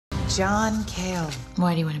John Cale.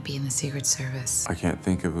 Why do you want to be in the Secret Service? I can't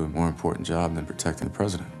think of a more important job than protecting the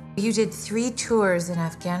president. You did 3 tours in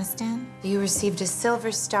Afghanistan. You received a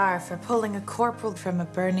Silver Star for pulling a corporal from a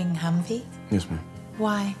burning Humvee. Yes, ma'am.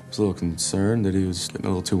 Why? I was a little concerned that he was getting a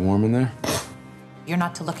little too warm in there. You're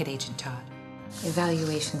not to look at Agent Todd.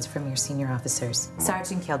 Evaluations from your senior officers.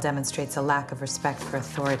 Sergeant Cale demonstrates a lack of respect for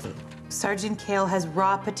authority. Sergeant Cale has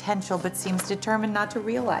raw potential but seems determined not to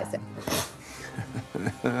realize it.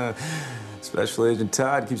 Special Agent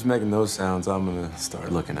Todd keeps making those sounds. I'm gonna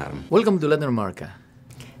start looking at him. Welcome to Latin America.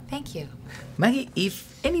 Thank you. Maggie,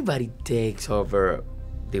 if anybody takes over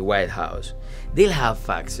the White House, they'll have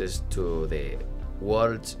access to the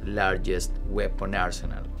world's largest weapon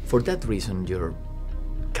arsenal. For that reason, your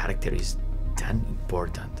character is tan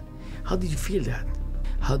important. How did you feel that?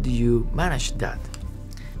 How do you manage that?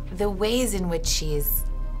 The ways in which she's,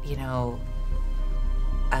 you know,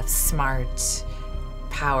 a smart,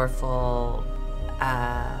 powerful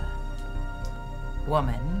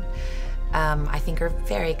woman, I think are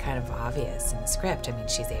very kind of obvious in the script. I mean,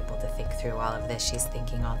 she's able to think through all of this. She's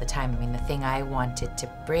thinking all the time. I mean, the thing I wanted to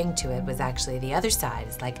bring to it was actually the other side.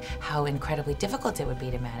 It's like how incredibly difficult it would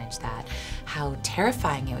be to manage that, how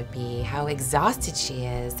terrifying it would be, how exhausted she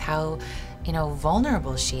is, how, you know,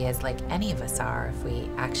 vulnerable she is, like any of us are if we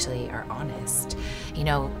actually are honest. You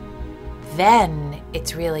know, then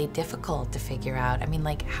it's really difficult to figure out, I mean,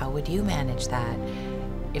 like, how would you manage that?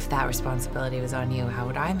 If that responsibility was on you, how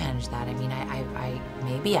would I manage that? I mean,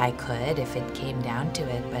 maybe I could if it came down to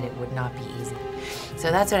it, but it would not be easy. So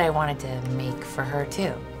that's what I wanted to make for her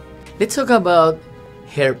too. Let's talk about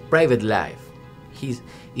her private life.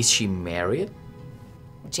 Is she married?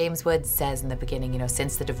 James Woods says in the beginning, you know,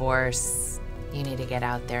 since the divorce, you need to get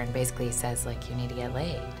out there, and basically he says, like, you need to get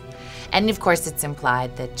laid. And of course it's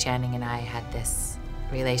implied that Channing and I had this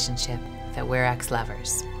relationship, that we're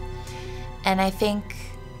ex-lovers. And I think,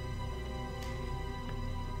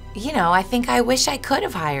 you know, I wish I could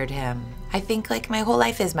have hired him. I think, like, my whole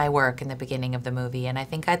life is my work in the beginning of the movie, and I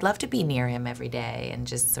think I'd love to be near him every day and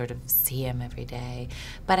just sort of see him every day.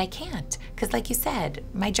 But I can't, because like you said,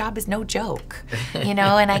 my job is no joke, you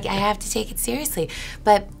know, and I have to take it seriously.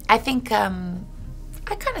 But I think,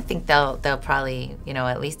 I kind of think they'll probably, you know,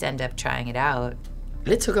 at least end up trying it out.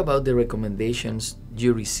 Let's talk about the recommendations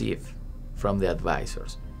you receive from the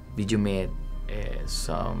advisors. Did you meet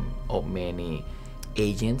some or many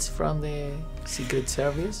agents from the Secret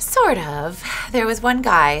Service? Sort of. There was one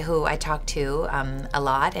guy who I talked to a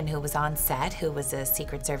lot and who was on set, who was a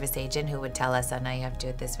Secret Service agent who would tell us, oh, no, you have to do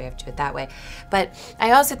it this way, you have to do it that way. But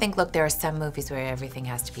I also think, look, there are some movies where everything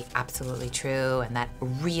has to be absolutely true, and that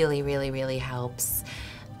really, really, really helps.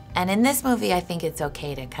 And in this movie, I think it's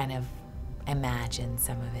okay to kind of imagine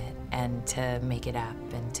some of it and to make it up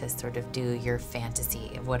and to sort of do your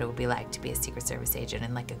fantasy of what it would be like to be a Secret Service agent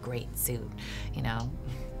in, like, a great suit, you know?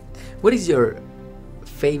 What is your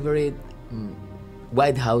favorite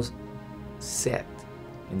White House set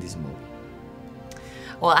in this movie?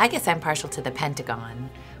 Well, I guess I'm partial to the Pentagon,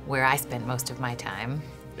 where I spent most of my time,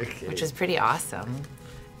 which was pretty awesome,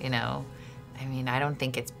 you know? I mean, I don't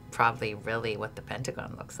think it's probably really what the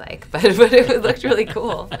Pentagon looks like, but it looked really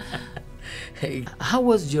cool. Hey, how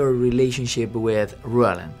was your relationship with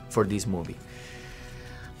Roland for this movie?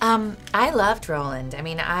 I loved Roland. I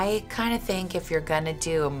mean, I kind of think if you're gonna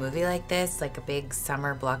do a movie like this, like a big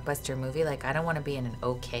summer blockbuster movie, like, I don't want to be in an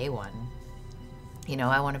okay one. You know,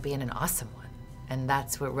 I want to be in an awesome one. And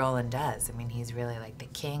that's what Roland does. I mean, he's really like the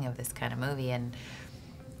king of this kind of movie. And,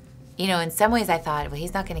 you know, in some ways I thought, well,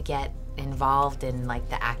 he's not gonna get involved in, like,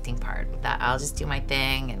 the acting part. That I'll just do my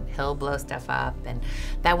thing and he'll blow stuff up, and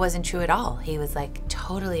that wasn't true at all. He was, like,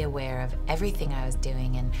 totally aware of everything I was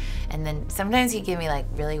doing, and then sometimes he'd give me, like,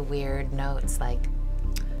 really weird notes, like,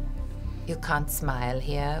 you can't smile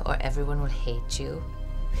here or everyone will hate you.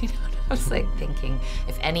 You know, and I was, like, thinking,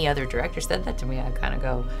 if any other director said that to me, I'd kind of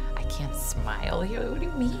go, I can't smile here, what do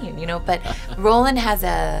you mean? You know, but Roland has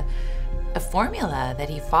a formula that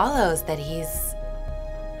he follows that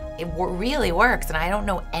it really works, and I don't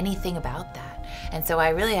know anything about that. And so I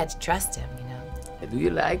really had to trust him, you know. Do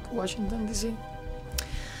you like Washington, D.C.?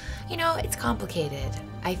 You know, it's complicated.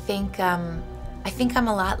 I think I'm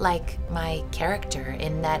a lot like my character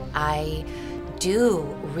in that I do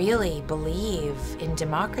really believe in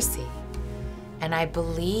democracy. And I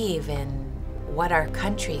believe in what our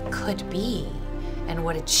country could be and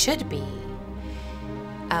what it should be.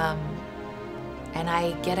 And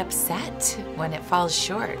I get upset when it falls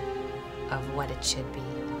short of what it should be.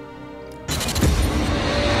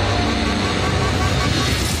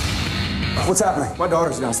 What's happening? My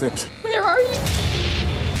daughter's downstairs. Where are you?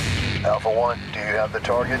 Alpha 1, do you have the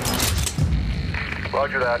target?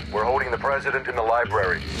 Roger that. We're holding the president in the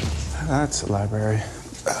library. That's a library.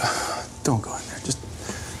 Don't go in there. Just.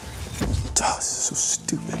 Oh, this is so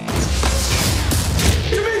stupid.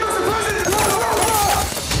 You mean Mr. President?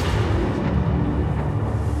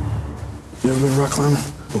 You ever been rock climbing?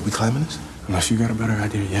 What, we climbing this? Unless you got a better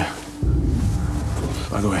idea, yeah.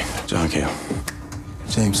 By the way, John Cale.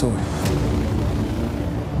 James Sawyer.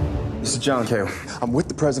 This is John Cale. I'm with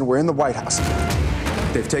the president. We're in the White House.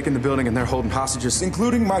 They've taken the building and they're holding hostages,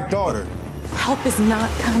 including my daughter. Help is not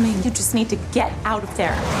coming. You just need to get out of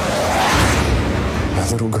there. My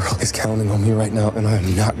little girl is counting on me right now, and I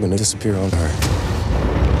am not going to disappear on her.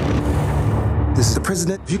 This is the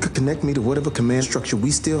president. If you could connect me to whatever command structure we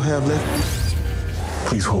still have left.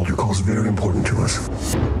 Please hold. Your call is very important to us.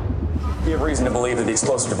 We have reason to believe that the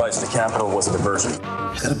explosive device in the Capitol was a diversion.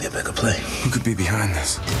 There's gotta be a bigger play. Who could be behind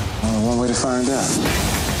this? One way to find out.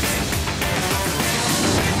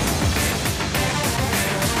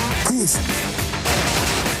 Please.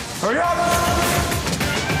 Hurry up!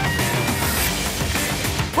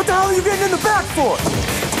 What the hell are you getting in the back for?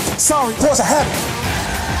 Sorry, force a habit.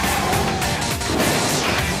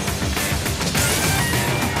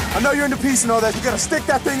 I know you're into peace and all that. You gotta stick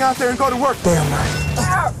that thing out there and go to work. Damn right.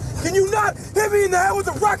 Ah! Can you not hit me in the head with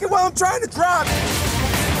a rocket while I'm trying to drive?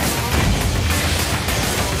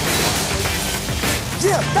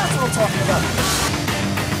 Yeah, that's what I'm talking about.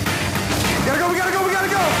 Gotta go,